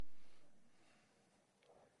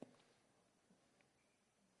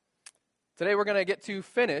Today we're going to get to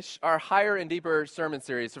finish our Higher and Deeper sermon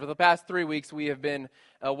series. So for the past 3 weeks, we have been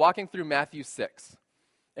walking through Matthew 6.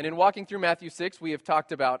 And in walking through Matthew 6, we have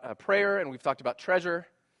talked about prayer, and we've talked about treasure.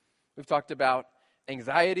 We've talked about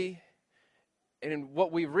anxiety. And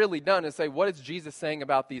what we've really done is say, what is Jesus saying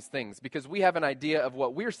about these things? Because we have an idea of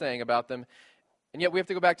what we're saying about them, and yet we have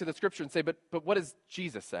to go back to the Scripture and say, but what does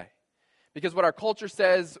Jesus say? Because what our culture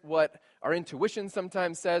says, what our intuition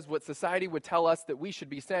sometimes says, what society would tell us that we should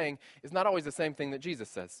be saying is not always the same thing that Jesus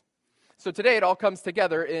says. So today it all comes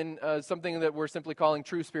together in something that we're simply calling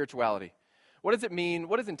true spirituality. What does it mean?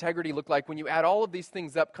 What does integrity look like when you add all of these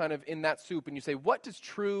things up kind of in that soup and you say, what does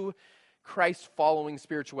true Christ-following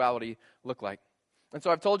spirituality look like? And so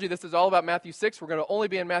I've told you this is all about Matthew 6. We're going to only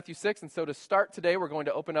be in Matthew 6. And so to start today, we're going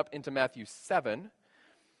to open up into Matthew 7.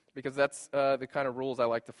 Because that's the kind of rules I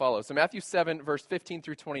like to follow. So Matthew 7, verse 15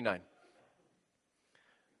 through 29.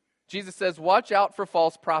 Jesus says, "Watch out for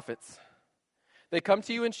false prophets. They come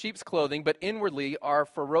to you in sheep's clothing, but inwardly are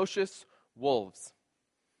ferocious wolves.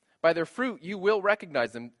 By their fruit you will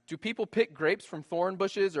recognize them. Do people pick grapes from thorn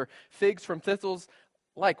bushes or figs from thistles?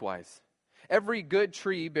 Likewise, every good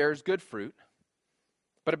tree bears good fruit,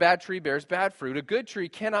 but a bad tree bears bad fruit. A good tree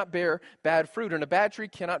cannot bear bad fruit, and a bad tree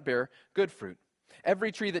cannot bear good fruit.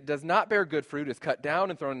 Every tree that does not bear good fruit is cut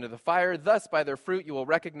down and thrown into the fire. Thus, by their fruit, you will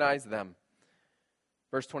recognize them."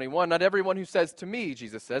 Verse 21, "Not everyone who says to me,"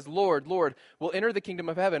 Jesus says, "Lord, Lord, will enter the kingdom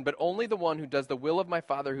of heaven, but only the one who does the will of my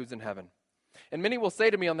Father who's in heaven. And many will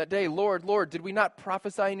say to me on that day, Lord, Lord, did we not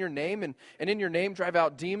prophesy in your name, and in your name drive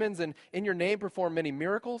out demons, and in your name perform many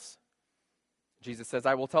miracles?" Jesus says,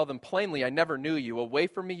 "I will tell them plainly, I never knew you. Away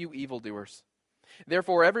from me, you evildoers.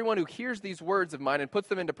 Therefore, everyone who hears these words of mine and puts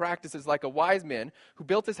them into practice is like a wise man who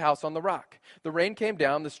built his house on the rock. The rain came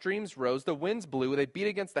down, the streams rose, the winds blew, they beat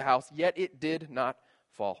against the house, yet it did not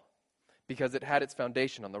fall, because it had its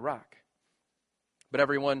foundation on the rock. But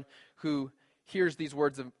everyone who hears these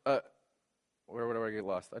words of..." where do I get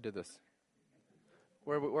lost? I did this.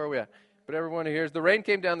 Where are we at? "But everyone who hears, the rain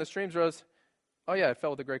came down, the streams rose..." Oh yeah, it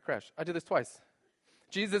fell with a great crash. I did this twice.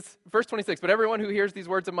 Jesus, verse 26, "But everyone who hears these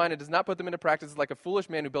words of mine and does not put them into practice is like a foolish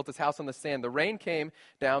man who built his house on the sand. The rain came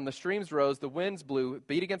down, the streams rose, the winds blew,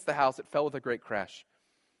 beat against the house, it fell with a great crash.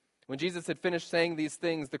 When Jesus had finished saying these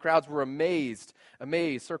things, the crowds were amazed,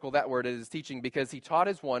 circle that word, at his teaching, because he taught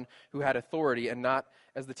as one who had authority and not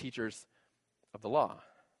as the teachers of the law."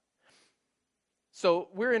 So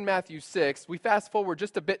we're in Matthew 6. We fast forward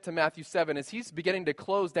just a bit to Matthew 7 as he's beginning to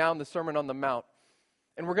close down the Sermon on the Mount.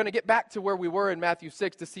 And we're going to get back to where we were in Matthew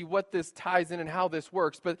 6 to see what this ties in and how this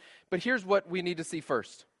works. But here's what we need to see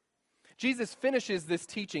first. Jesus finishes this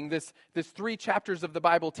teaching, this 3 chapters of the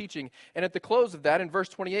Bible teaching. And at the close of that, in verse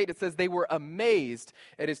 28, it says they were amazed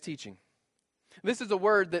at his teaching. This is a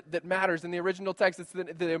word that matters in the original text. It's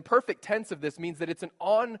the imperfect tense of this means that it's an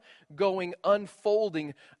ongoing,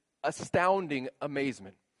 unfolding, astounding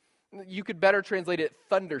amazement. You could better translate it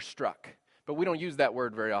thunderstruck. But we don't use that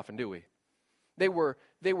word very often, do we? They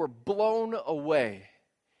were blown away,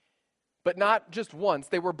 but not just once.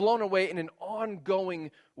 They were blown away in an ongoing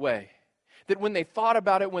way. That when they thought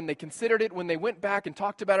about it, when they considered it, when they went back and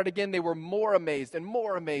talked about it again, they were more amazed and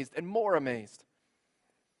more amazed and more amazed.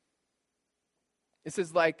 This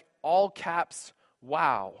is like all caps,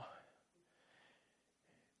 wow.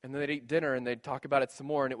 And then they'd eat dinner and they'd talk about it some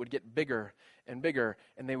more and it would get bigger and bigger.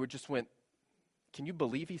 And they would just went, can you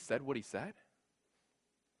believe he said what he said?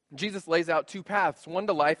 Jesus lays out 2 paths, one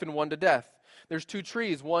to life and one to death. There's 2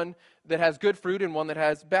 trees, one that has good fruit and one that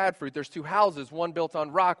has bad fruit. There's 2 houses, one built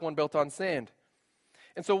on rock, one built on sand.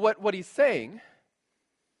 And so what he's saying,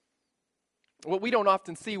 what we don't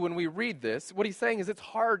often see when we read this, what he's saying is it's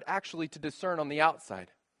hard actually to discern on the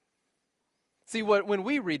outside. See, when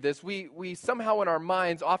we read this, we somehow in our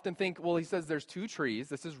minds often think, well, he says there's 2 trees.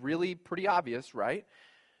 This is really pretty obvious, right?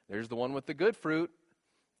 There's the one with the good fruit.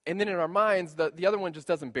 And then in our minds, the other one just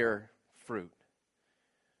doesn't bear fruit.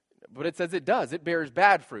 But it says it does. It bears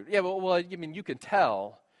bad fruit. Yeah, well, I mean, you can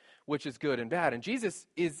tell which is good and bad. And Jesus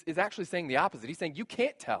is actually saying the opposite. He's saying you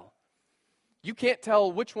can't tell. You can't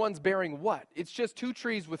tell which one's bearing what. It's just 2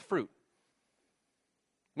 trees with fruit.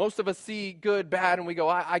 Most of us see good, bad, and we go,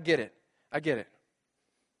 I get it. I get it.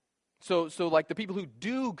 So like the people who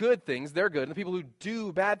do good things, they're good. And the people who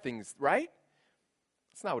do bad things, right?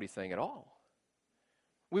 That's not what he's saying at all.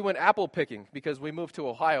 We went apple picking because we moved to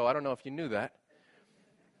Ohio. I don't know if you knew that.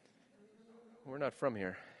 We're not from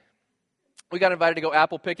here. We got invited to go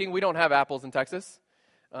apple picking. We don't have apples in Texas.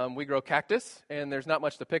 We grow cactus, and there's not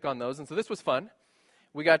much to pick on those. And so this was fun.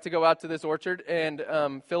 We got to go out to this orchard and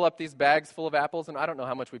fill up these bags full of apples. And I don't know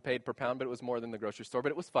how much we paid per pound, but it was more than the grocery store.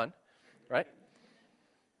 But it was fun, right?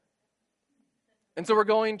 And so we're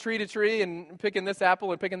going tree to tree and picking this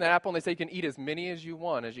apple and picking that apple, and they say you can eat as many as you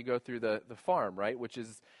want as you go through the farm, right? Which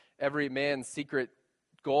is every man's secret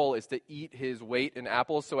goal is to eat his weight in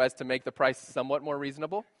apples so as to make the price somewhat more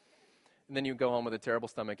reasonable. And then you go home with a terrible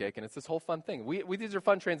stomach ache, and it's this whole fun thing. These are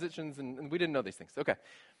fun transitions, and we didn't know these things. Okay.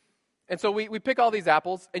 And so we pick all these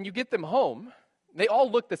apples, and you get them home. They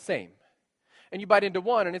all look the same. And you bite into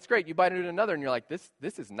one, and it's great. You bite into another, and you're like, this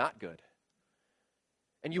is not good.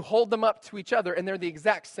 And you hold them up to each other, and they're the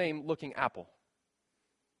exact same looking apple.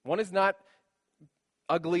 One is not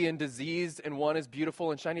ugly and diseased, and one is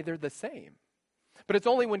beautiful and shiny. They're the same. But it's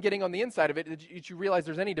only when getting on the inside of it that you realize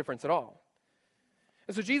there's any difference at all.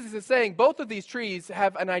 And so Jesus is saying both of these trees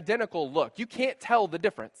have an identical look. You can't tell the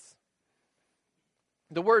difference.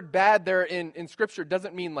 The word bad there in Scripture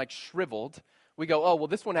doesn't mean like shriveled. We go, oh, well,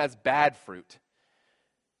 this one has bad fruit.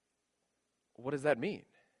 What does that mean?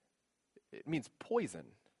 It means poison.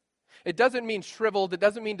 It doesn't mean shriveled. It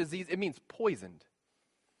doesn't mean disease. It means poisoned.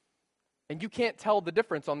 And you can't tell the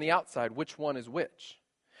difference on the outside which one is which.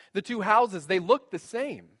 The two houses, they look the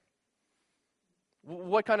same.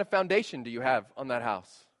 What kind of foundation do you have on that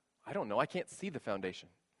house? I don't know. I can't see the foundation.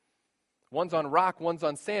 One's on rock, one's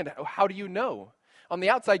on sand. How do you know? On the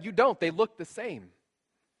outside, you don't. They look the same.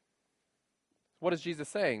 What is Jesus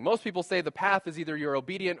saying? Most people say the path is either you're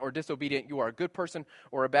obedient or disobedient. You are a good person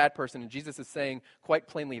or a bad person. And Jesus is saying quite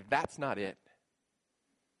plainly, that's not it.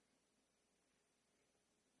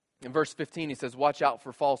 In verse 15, he says, watch out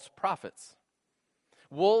for false prophets.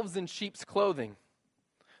 Wolves in sheep's clothing.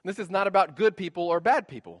 This is not about good people or bad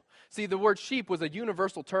people. See, the word sheep was a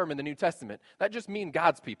universal term in the New Testament. That just means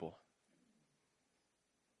God's people.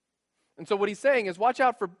 And so what he's saying is watch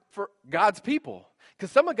out for God's people.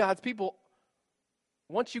 Because some of God's people,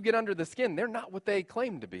 once you get under the skin, they're not what they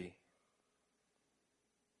claim to be.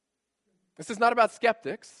 This is not about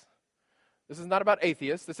skeptics. This is not about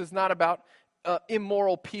atheists. This is not about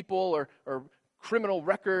immoral people or criminal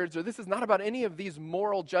records. Or this is not about any of these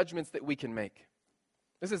moral judgments that we can make.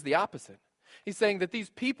 This is the opposite. He's saying that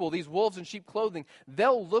these people, these wolves in sheep clothing,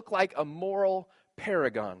 they'll look like a moral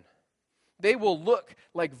paragon. They will look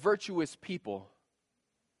like virtuous people.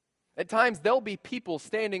 At times, there'll be people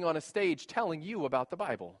standing on a stage telling you about the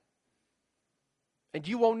Bible. And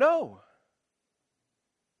you won't know.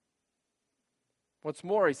 What's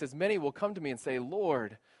more, he says, many will come to me and say,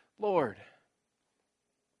 Lord, Lord.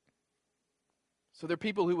 So they're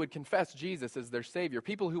people who would confess Jesus as their Savior,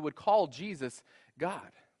 people who would call Jesus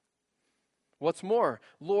God. What's more,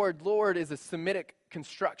 Lord, Lord is a Semitic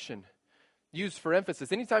construction used for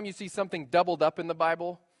emphasis. Anytime you see something doubled up in the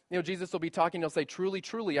Bible, Jesus will be talking, he'll say, truly,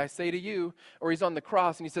 truly, I say to you, or he's on the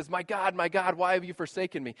cross and he says, my God, why have you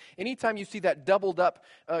forsaken me? Anytime you see that doubled up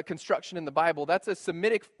construction in the Bible, that's a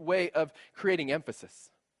Semitic way of creating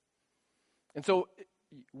emphasis. And so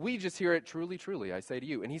we just hear it, truly, truly, I say to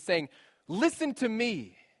you. And he's saying, listen to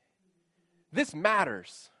me. This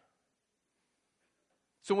matters.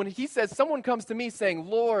 So when he says, someone comes to me saying,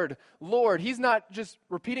 Lord, Lord, he's not just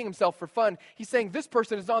repeating himself for fun. He's saying this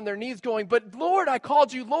person is on their knees going, but Lord, I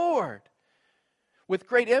called you Lord. With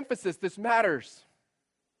great emphasis, this matters.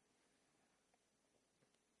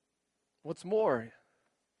 What's more,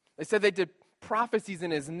 they said they did prophecies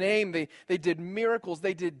in his name. They did miracles.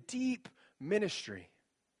 They did deep ministry.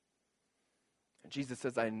 And Jesus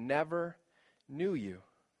says, I never knew you.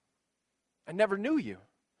 I never knew you.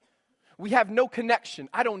 We have no connection.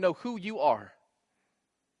 I don't know who you are.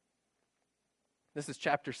 This is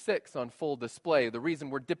chapter 6 on full display. The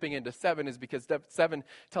reason we're dipping into 7 is because 7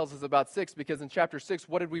 tells us about 6, because in chapter 6,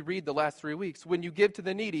 what did we read the last 3 weeks? When you give to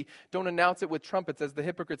the needy, don't announce it with trumpets as the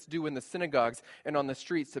hypocrites do in the synagogues and on the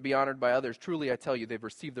streets to be honored by others. Truly, I tell you, they've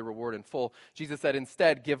received the reward in full. Jesus said,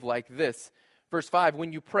 instead, give like this. Verse 5,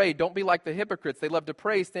 when you pray, don't be like the hypocrites. They love to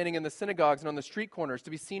pray standing in the synagogues and on the street corners to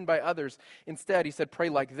be seen by others. Instead, he said, pray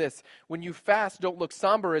like this. When you fast, don't look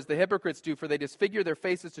somber as the hypocrites do, for they disfigure their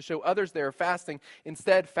faces to show others they are fasting.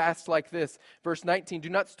 Instead, fast like this. Verse 19, do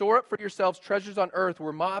not store up for yourselves treasures on earth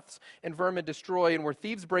where moths and vermin destroy and where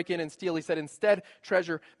thieves break in and steal. He said, instead,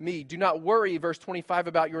 treasure me. Do not worry, verse 25,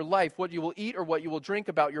 about your life, what you will eat or what you will drink,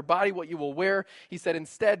 about your body, what you will wear. He said,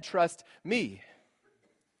 instead, trust me.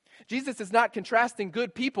 Jesus is not contrasting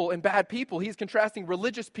good people and bad people. He's contrasting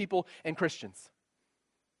religious people and Christians.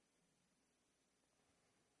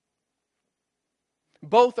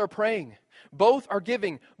 Both are praying. Both are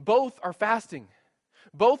giving. Both are fasting.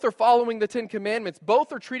 Both are following the 10 Commandments.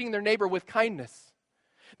 Both are treating their neighbor with kindness.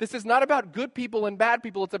 This is not about good people and bad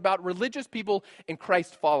people. It's about religious people and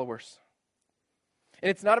Christ followers.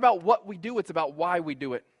 And it's not about what we do. It's about why we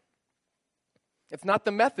do it. It's not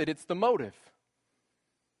the method. It's the motive.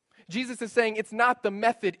 Jesus is saying it's not the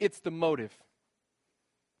method, it's the motive.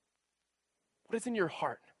 What is in your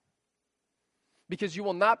heart? Because you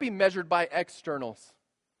will not be measured by externals.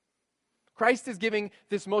 Christ is giving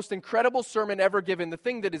this most incredible sermon ever given, the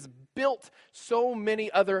thing that has built so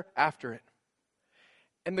many other after it.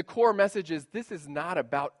 And the core message is, this is not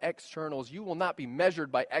about externals. You will not be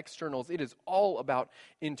measured by externals. It is all about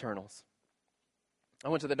internals. I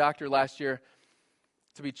went to the doctor last year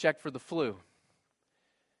to be checked for the flu.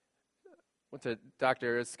 Went to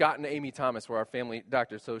Dr. Scott and Amy Thomas were our family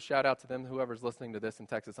doctors, so shout out to them. Whoever's listening to this in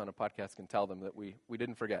Texas on a podcast can tell them that we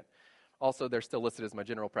didn't forget. Also, they're still listed as my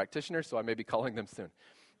general practitioner, so I may be calling them soon.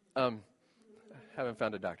 Haven't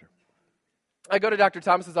found a doctor. I go to Dr.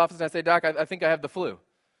 Thomas's office and I say, Doc, I think I have the flu.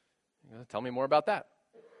 Tell me more about that.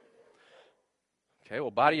 Okay,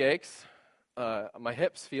 well, body aches. My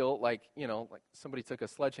hips feel like somebody took a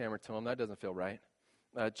sledgehammer to them. That doesn't feel right.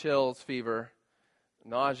 Chills, fever,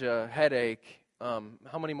 nausea, headache.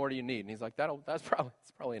 How many more do you need? And he's like, that's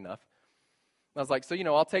probably enough. And I was like, so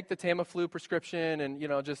I'll take the Tamiflu prescription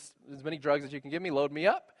and just as many drugs as you can give me. Load me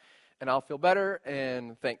up, and I'll feel better.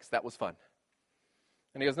 And thanks, that was fun.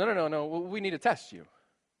 And he goes, no. Well, we need to test you.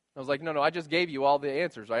 I was like, no, I just gave you all the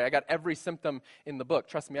answers. Right? I got every symptom in the book.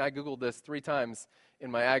 Trust me, I Googled this 3 times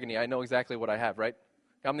in my agony. I know exactly what I have, right?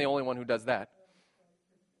 I'm the only one who does that.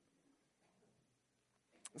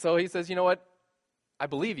 So he says, you know what? I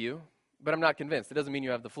believe you, but I'm not convinced. It doesn't mean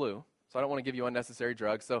you have the flu, so I don't want to give you unnecessary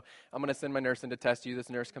drugs. So I'm going to send my nurse in to test you. This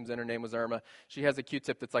nurse comes in. Her name was Irma. She has a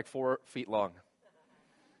Q-tip that's like 4 feet long.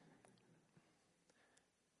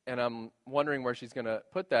 And I'm wondering where she's going to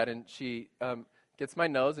put that, and she gets my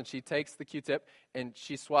nose, and she takes the Q-tip, and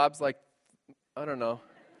she swabs like, I don't know.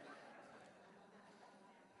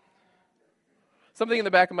 Something in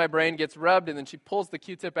the back of my brain gets rubbed, and then she pulls the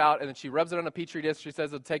Q-tip out, and then she rubs it on a Petri dish. She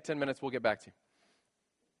says, it'll take 10 minutes, we'll get back to you.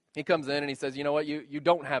 He comes in, and he says, you know what, you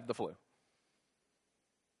don't have the flu. And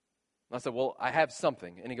I said, well, I have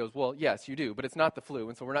something. And he goes, well, yes, you do, but it's not the flu,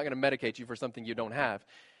 and so we're not going to medicate you for something you don't have.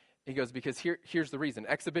 He goes, because here's the reason.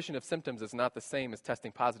 Exhibition of symptoms is not the same as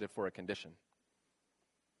testing positive for a condition.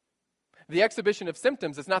 The exhibition of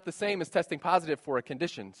symptoms is not the same as testing positive for a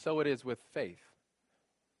condition. So it is with faith.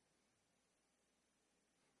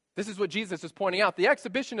 This is what Jesus is pointing out. The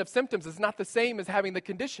exhibition of symptoms is not the same as having the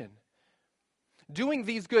condition. Doing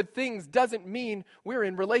these good things doesn't mean we're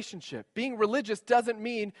in relationship. Being religious doesn't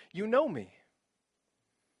mean you know me.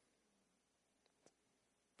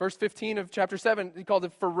 Verse 15 of chapter 7, he called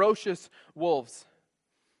it ferocious wolves.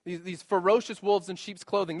 These ferocious wolves in sheep's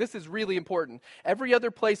clothing. This is really important. Every other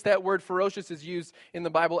place that word ferocious is used in the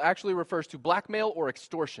Bible actually refers to blackmail or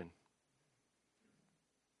extortion.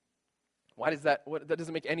 Why does that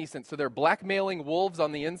doesn't make any sense. So they're blackmailing wolves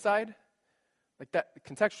on the inside? Like that,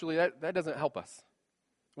 contextually, that doesn't help us.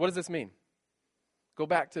 What does this mean? Go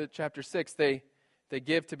back to chapter 6. They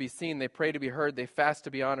give to be seen. They pray to be heard. They fast to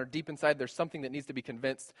be honored. Deep inside, there's something that needs to be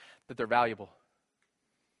convinced that they're valuable.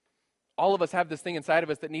 All of us have this thing inside of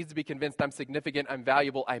us that needs to be convinced I'm significant, I'm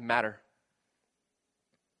valuable, I matter.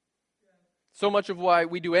 So much of why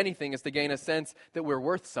we do anything is to gain a sense that we're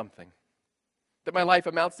worth something. That my life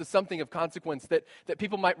amounts to something of consequence, that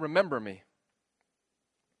people might remember me.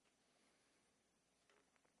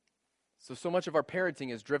 So much of our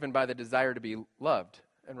parenting is driven by the desire to be loved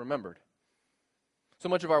and remembered. So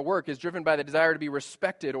much of our work is driven by the desire to be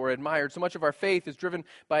respected or admired. So much of our faith is driven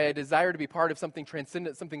by a desire to be part of something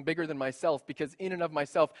transcendent, something bigger than myself, because in and of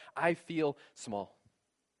myself, I feel small.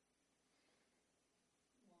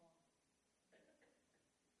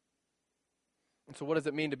 And so what does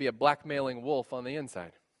it mean to be a blackmailing wolf on the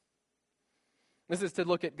inside? This is to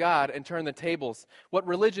look at God and turn the tables. What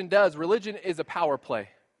religion does, religion is a power play.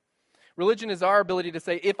 Religion is our ability to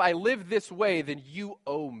say, if I live this way, then you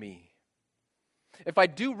owe me. If I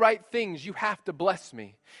do right things, you have to bless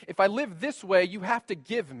me. If I live this way, you have to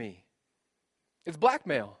give me. It's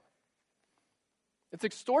blackmail. It's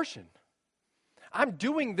extortion. I'm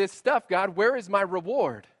doing this stuff, God. Where is my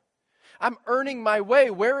reward? I'm earning my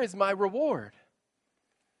way. Where is my reward?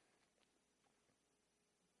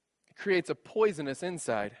 It creates a poisonous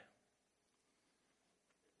inside,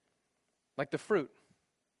 like the fruit.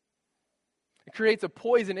 It creates a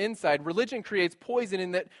poison inside. Religion creates poison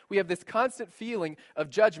in that we have this constant feeling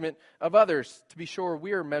of judgment of others to be sure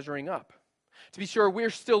we're measuring up. To be sure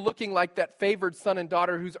we're still looking like that favored son and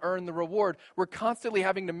daughter who's earned the reward. We're constantly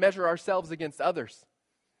having to measure ourselves against others.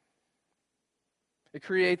 It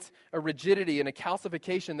creates a rigidity and a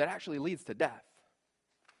calcification that actually leads to death.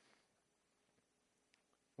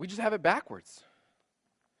 We just have it backwards.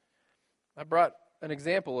 I brought an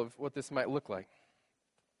example of what this might look like.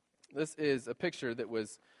 This is a picture that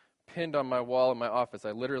was pinned on my wall in my office.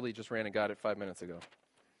 I literally just ran and got it 5 minutes ago.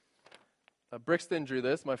 Brixton drew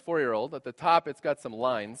this, my 4-year-old. At the top, it's got some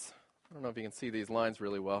lines. I don't know if you can see these lines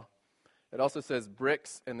really well. It also says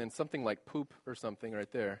bricks and then something like poop or something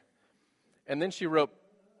right there. And then she wrote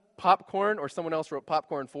popcorn, or someone else wrote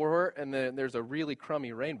popcorn for her, and then there's a really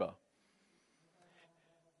crummy rainbow.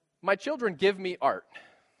 My children give me art.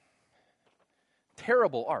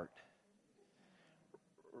 Terrible art.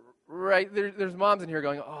 Right? There's moms in here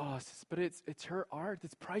going, oh, but it's her art.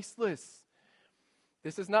 It's priceless.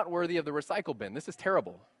 This is not worthy of the recycle bin. This is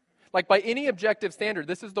terrible. Like, by any objective standard,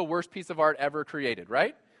 this is the worst piece of art ever created,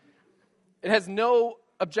 right? It has no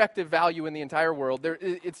objective value in the entire world.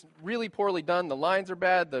 It's really poorly done. The lines are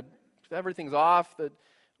bad. Everything's off. The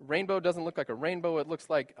rainbow doesn't look like a rainbow. It looks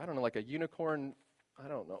like, I don't know, like a unicorn. I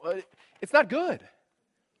don't know. It's not good.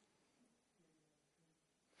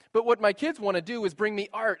 But what my kids want to do is bring me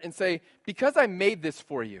art and say, because I made this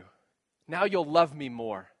for you, now you'll love me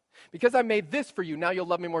more. Because I made this for you, now you'll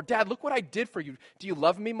love me more. Dad, look what I did for you. Do you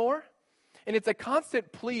love me more? And it's a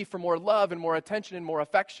constant plea for more love and more attention and more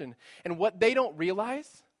affection. And what they don't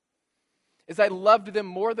realize is I loved them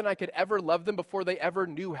more than I could ever love them before they ever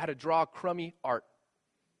knew how to draw crummy art.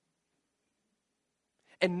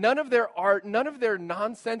 And none of their art, none of their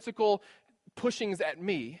nonsensical pushings at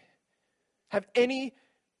me have any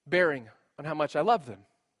bearing on how much I love them.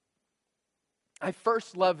 I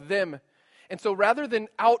first love them. And so rather than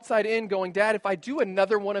outside in going, Dad, if I do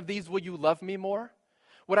another one of these, will you love me more?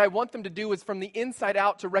 What I want them to do is from the inside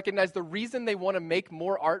out to recognize the reason they want to make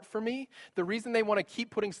more art for me, the reason they want to keep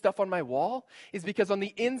putting stuff on my wall, is because on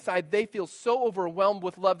the inside they feel so overwhelmed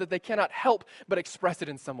with love that they cannot help but express it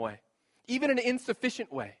in some way, even in an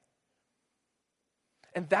insufficient way.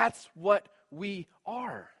 And that's what we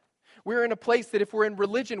are. We're in a place that if we're in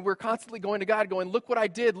religion, we're constantly going to God going, look what I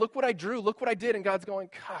did, look what I drew, look what I did. And God's going,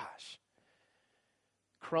 gosh.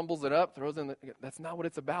 Crumbles it up, throws in that's not what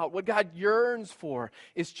it's about. What God yearns for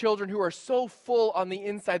is children who are so full on the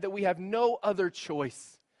inside that we have no other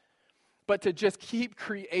choice but to just keep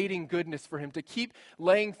creating goodness for him, to keep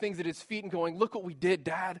laying things at his feet and going, look what we did,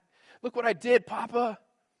 Dad. Look what I did, Papa.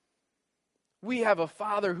 We have a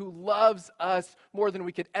Father who loves us more than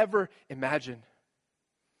we could ever imagine.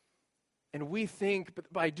 And we think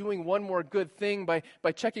by doing one more good thing, by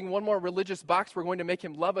checking one more religious box, we're going to make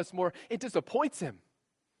him love us more. It disappoints him.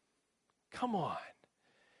 Come on.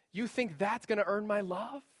 You think that's going to earn my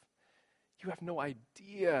love? You have no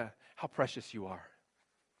idea how precious you are.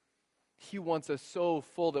 He wants us so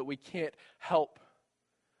full that we can't help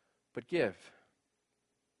but give.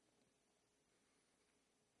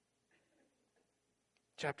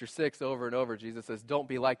 Chapter 6, over and over, Jesus says, don't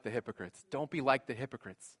be like the hypocrites. Don't be like the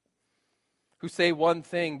hypocrites who say one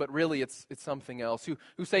thing, but really it's something else.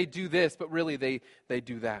 Who say do this, but really they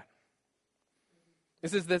do that.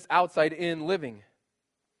 This is this outside-in living.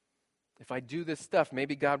 If I do this stuff,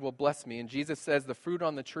 maybe God will bless me. And Jesus says the fruit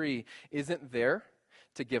on the tree isn't there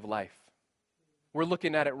to give life. We're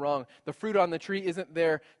looking at it wrong. The fruit on the tree isn't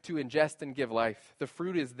there to ingest and give life. The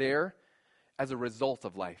fruit is there as a result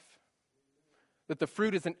of life. That the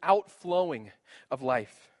fruit is an outflowing of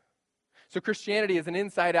life. So Christianity is an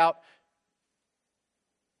inside-out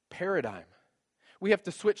paradigm. We have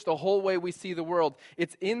to switch the whole way we see the world.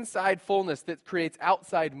 It's inside fullness that creates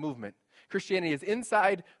outside movement. Christianity is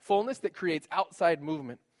inside fullness that creates outside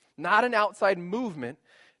movement, not an outside movement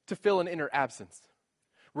to fill an inner absence.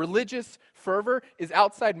 Religious fervor is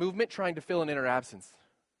outside movement trying to fill an inner absence.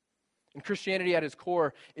 And Christianity at its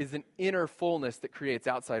core is an inner fullness that creates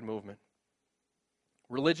outside movement.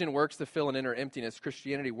 Religion works to fill an inner emptiness.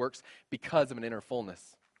 Christianity works because of an inner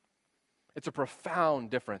fullness. It's a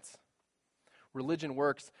profound difference. Religion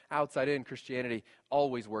works outside in. Christianity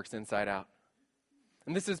always works inside out.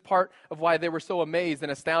 And this is part of why they were so amazed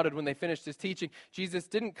and astounded when they finished his teaching. Jesus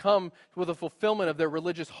didn't come with a fulfillment of their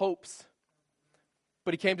religious hopes,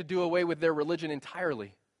 but he came to do away with their religion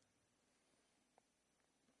entirely.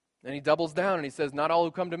 And he doubles down and he says, not all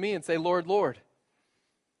who come to me and say, Lord, Lord.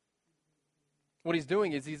 What he's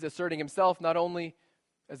doing is he's asserting himself not only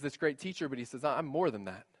as this great teacher, but he says, I'm more than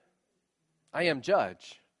that. I am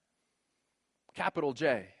judge. Capital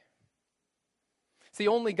J. See,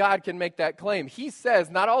 only God can make that claim. He says,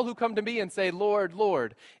 not all who come to me and say, Lord,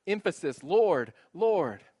 Lord. Emphasis, Lord,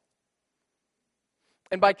 Lord.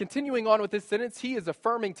 And by continuing on with this sentence, he is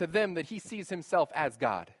affirming to them that he sees himself as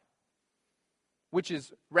God, which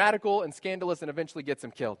is radical and scandalous and eventually gets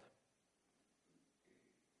him killed.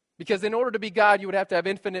 Because in order to be God, you would have to have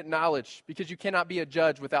infinite knowledge, because you cannot be a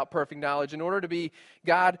judge without perfect knowledge. In order to be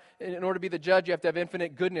God, in order to be the judge, you have to have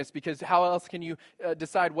infinite goodness, because how else can you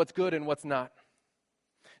decide what's good and what's not?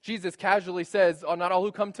 Jesus casually says, "Oh, not all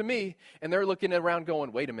who come to me," and they're looking around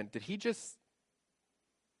going, "Wait a minute, did he just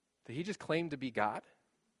claim to be God?"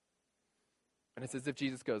 And it's as if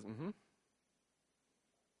Jesus goes, "Mm-hmm."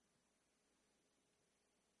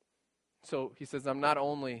 So he says, "I'm not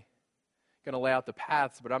only going to lay out the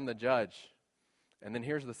paths, but I'm the judge." And then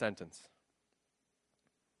here's the sentence.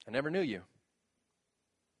 "I never knew you."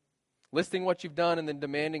 Listing what you've done and then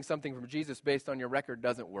demanding something from Jesus based on your record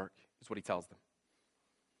doesn't work, is what he tells them.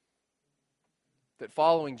 That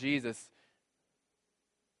following Jesus,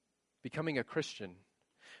 becoming a Christian,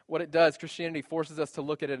 what it does, Christianity forces us to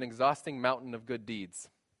look at an exhausting mountain of good deeds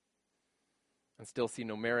and still see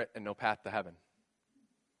no merit and no path to heaven.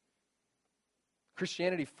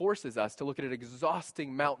 Christianity forces us to look at an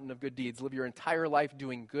exhausting mountain of good deeds, live your entire life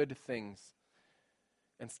doing good things,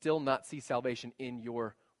 and still not see salvation in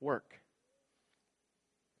your work.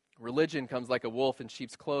 Religion comes like a wolf in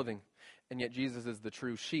sheep's clothing, and yet Jesus is the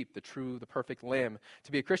true sheep, the perfect lamb.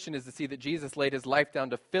 To be a Christian is to see that Jesus laid his life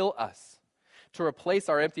down to fill us, to replace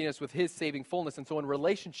our emptiness with his saving fullness. And so in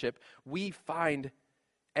relationship, we find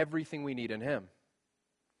everything we need in him.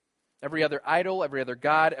 Every other idol, every other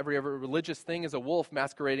god, every other religious thing is a wolf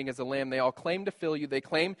masquerading as a lamb. They all claim to fill you, they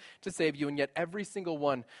claim to save you, and yet every single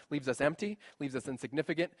one leaves us empty, leaves us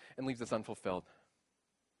insignificant, and leaves us unfulfilled.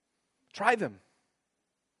 Try them.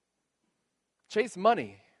 Chase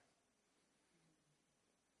money.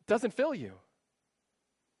 Doesn't fill you.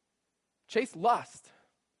 Chase lust.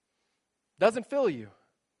 Doesn't fill you.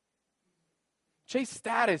 Chase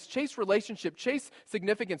status, chase relationship, chase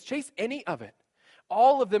significance, chase any of it.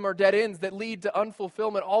 All of them are dead ends that lead to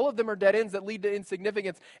unfulfillment. All of them are dead ends that lead to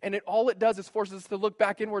insignificance. And all it does is forces us to look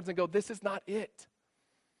back inwards and go, this is not it.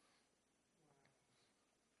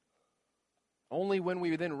 Only when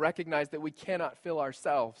we then recognize that we cannot fill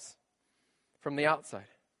ourselves from the outside,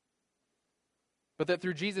 but that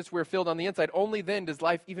through Jesus we're filled on the inside, only then does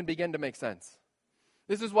life even begin to make sense.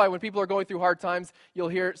 This is why when people are going through hard times, you'll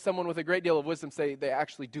hear someone with a great deal of wisdom say they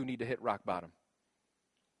actually do need to hit rock bottom.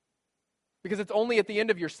 Because it's only at the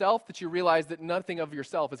end of yourself that you realize that nothing of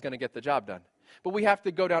yourself is going to get the job done. But we have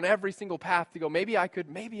to go down every single path to go, maybe I could,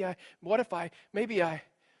 what if I,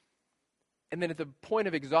 and then at the point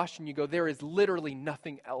of exhaustion you go, there is literally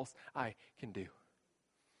nothing else I can do.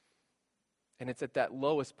 And it's at that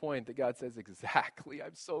lowest point that God says, exactly,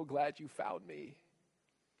 I'm so glad you found me.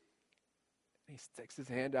 And he sticks his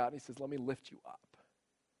hand out and he says, let me lift you up.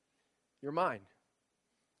 You're mine.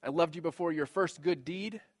 I loved you before your first good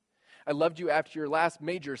deed. I loved you after your last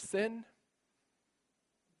major sin.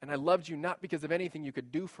 And I loved you not because of anything you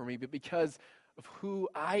could do for me, but because of who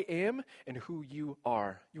I am and who you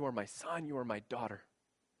are. You are my son, you are my daughter.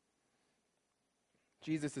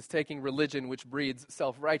 Jesus is taking religion, which breeds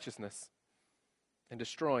self-righteousness, and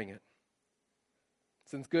destroying it.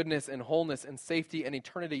 Since goodness and wholeness and safety and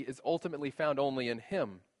eternity is ultimately found only in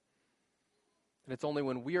him. And it's only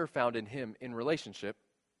when we are found in him in relationship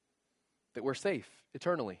that we're safe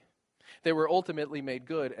eternally. That we're ultimately made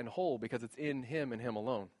good and whole because it's in him and him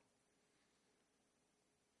alone.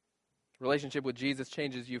 Relationship with Jesus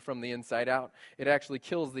changes you from the inside out. It actually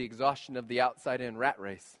kills the exhaustion of the outside-in rat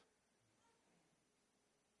race.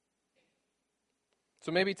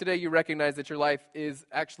 So maybe today you recognize that your life is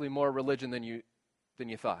actually more religion than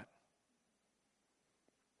you thought.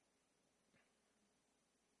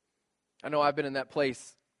 I know I've been in that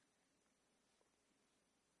place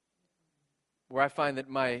where I find that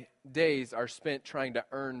my days are spent trying to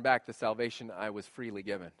earn back the salvation I was freely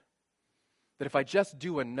given. That if I just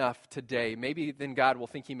do enough today, maybe then God will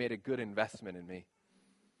think he made a good investment in me.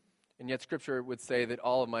 And yet Scripture would say that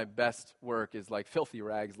all of my best work is like filthy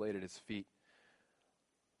rags laid at his feet.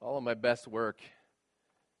 All of my best work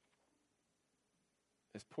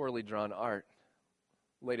is poorly drawn art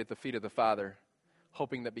laid at the feet of the Father,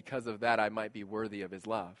 hoping that because of that I might be worthy of his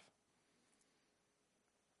love.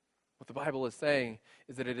 What the Bible is saying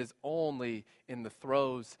is that it is only in the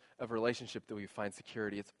throes of relationship that we find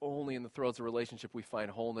security. It's only in the throes of relationship we find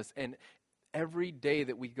wholeness. And every day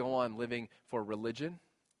that we go on living for religion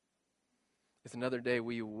is another day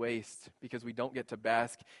we waste because we don't get to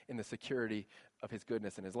bask in the security of his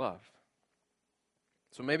goodness and his love.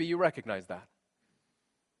 So maybe you recognize that.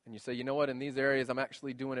 And you say, you know what, in these areas I'm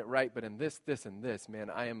actually doing it right, but in this, and this, man,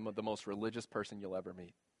 I am the most religious person you'll ever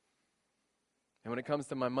meet. And when it comes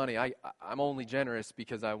to my money, I'm only generous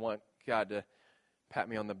because I want God to pat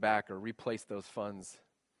me on the back or replace those funds.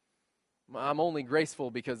 I'm only graceful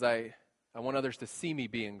because I want others to see me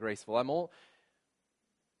being graceful.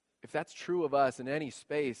 If that's true of us in any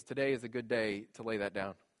space, today is a good day to lay that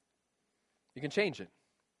down. You can change it.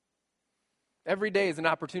 Every day is an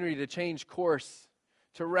opportunity to change course,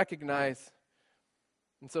 to recognize.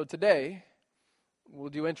 And so today, we'll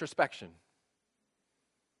do introspection,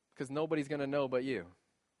 because nobody's going to know but you.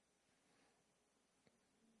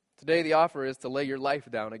 Today, the offer is to lay your life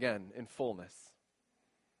down again in fullness.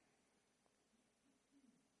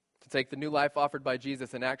 To take the new life offered by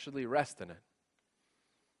Jesus and actually rest in it.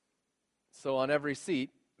 So on every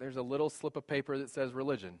seat, there's a little slip of paper that says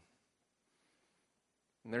religion.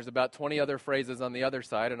 And there's about 20 other phrases on the other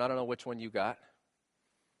side, and I don't know which one you got.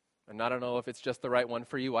 And I don't know if it's just the right one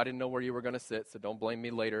for you. I didn't know where you were going to sit, so don't blame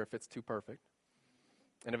me later if it's too perfect.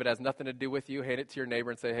 And if it has nothing to do with you, hand it to your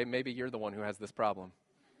neighbor and say, hey, maybe you're the one who has this problem.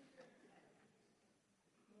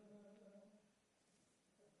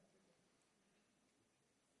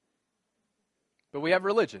 But we have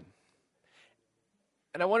religion.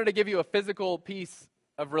 And I wanted to give you a physical piece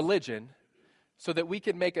of religion so that we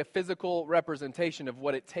can make a physical representation of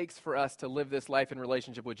what it takes for us to live this life in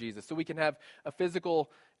relationship with Jesus. So we can have a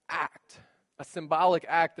physical act, a symbolic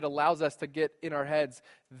act that allows us to get in our heads,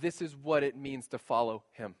 this is what it means to follow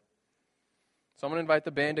him. So I'm going to invite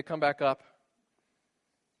the band to come back up.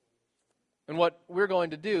 And what we're going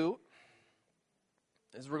to do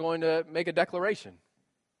is we're going to make a declaration.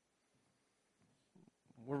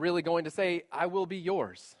 We're really going to say, I will be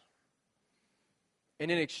yours.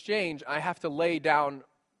 And in exchange, I have to lay down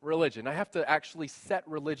religion. I have to actually set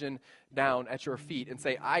religion down at your feet and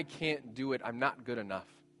say, I can't do it. I'm not good enough.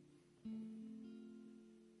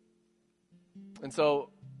 And so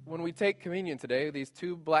when we take communion today, these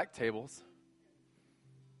two black tables,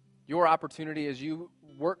 your opportunity as you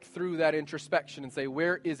work through that introspection and say,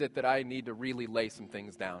 where is it that I need to really lay some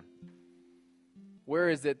things down? Where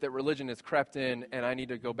is it that religion has crept in and I need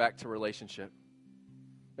to go back to relationship?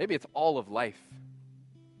 Maybe it's all of life.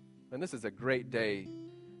 And this is a great day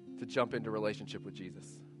to jump into relationship with Jesus.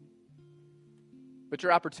 But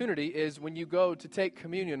your opportunity is when you go to take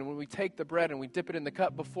communion, when we take the bread and we dip it in the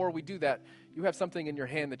cup, before we do that, you have something in your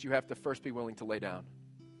hand that you have to first be willing to lay down.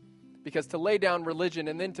 Because to lay down religion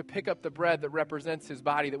and then to pick up the bread that represents his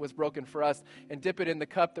body that was broken for us and dip it in the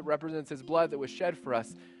cup that represents his blood that was shed for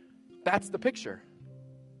us, that's the picture.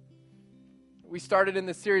 We started in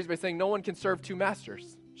this series by saying no one can serve two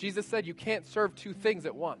masters. Jesus said you can't serve two things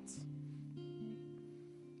at once.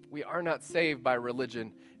 We are not saved by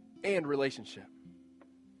religion and relationship.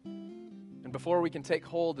 And before we can take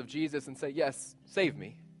hold of Jesus and say, yes, save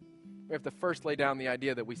me, we have to first lay down the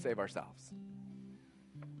idea that we save ourselves.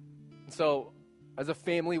 And so, as a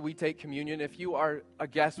family, we take communion. If you are a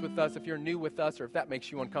guest with us, if you're new with us, or if that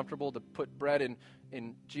makes you uncomfortable to put bread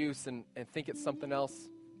in juice and think it's something else,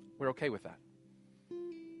 we're okay with that.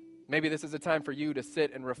 Maybe this is a time for you to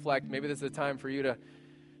sit and reflect. Maybe this is a time for you to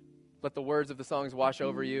let the words of the songs wash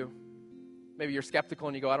over you. Maybe you're skeptical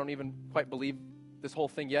and you go, I don't even quite believe this whole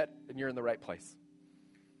thing yet, and you're in the right place.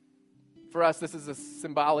 For us, this is a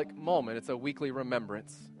symbolic moment. It's a weekly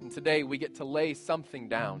remembrance. And today we get to lay something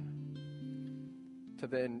down to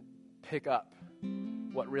then pick up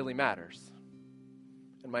what really matters.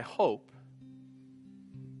 And my hope,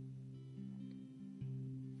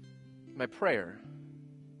 my prayer,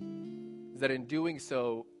 that in doing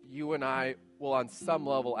so, you and I will on some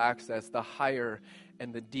level access the higher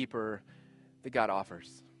and the deeper that God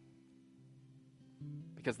offers.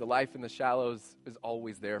 Because the life in the shallows is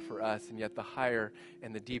always there for us, and yet the higher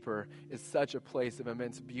and the deeper is such a place of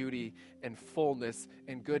immense beauty and fullness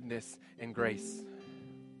and goodness and grace.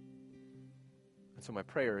 And so my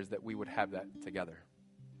prayer is that we would have that together.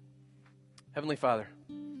 Heavenly Father,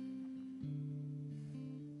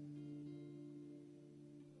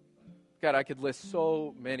 God, I could list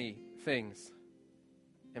so many things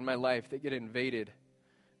in my life that get invaded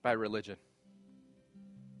by religion.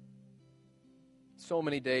 So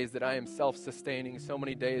many days that I am self-sustaining, so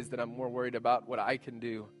many days that I'm more worried about what I can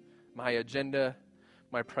do, my agenda,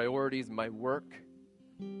 my priorities, my work.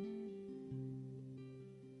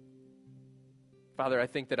 Father, I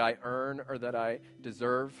think that I earn or that I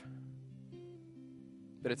deserve,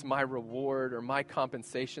 that it's my reward or my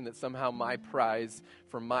compensation, that somehow my prize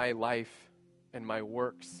for my life and my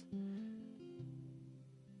works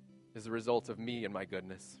is the result of me and my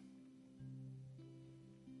goodness.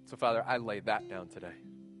 So, Father, I lay that down today.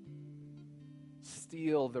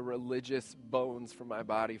 Steal the religious bones from my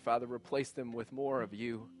body. Father, replace them with more of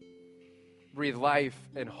you. Breathe life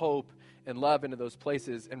and hope and love into those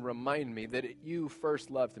places and remind me that you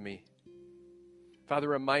first loved me. Father,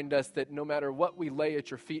 remind us that no matter what we lay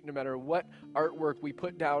at your feet, no matter what artwork we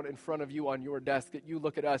put down in front of you on your desk, that you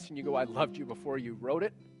look at us and you go, I loved you before you wrote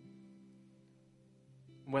it.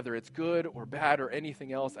 Whether it's good or bad or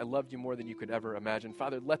anything else, I loved you more than you could ever imagine.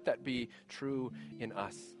 Father, let that be true in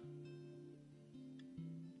us.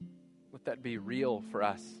 let that be real for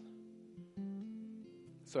us.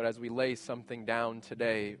 So that as we lay something down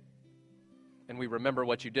today and we remember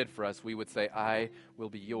what you did for us, we would say, I will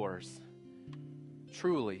be yours,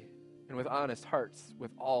 truly, and with honest hearts,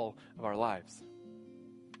 with all of our lives.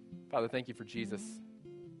 Father, thank you for Jesus,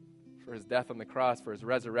 for his death on the cross, for his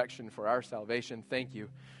resurrection, for our salvation. Thank you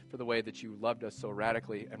for the way that you loved us so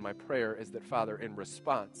radically. And my prayer is that, Father, in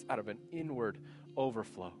response, out of an inward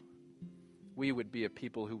overflow, we would be a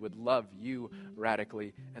people who would love you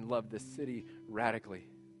radically and love this city radically.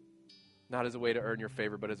 Not as a way to earn your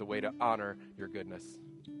favor, but as a way to honor your goodness.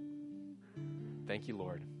 Thank you,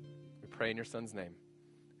 Lord. We pray in your Son's name.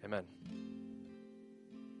 Amen.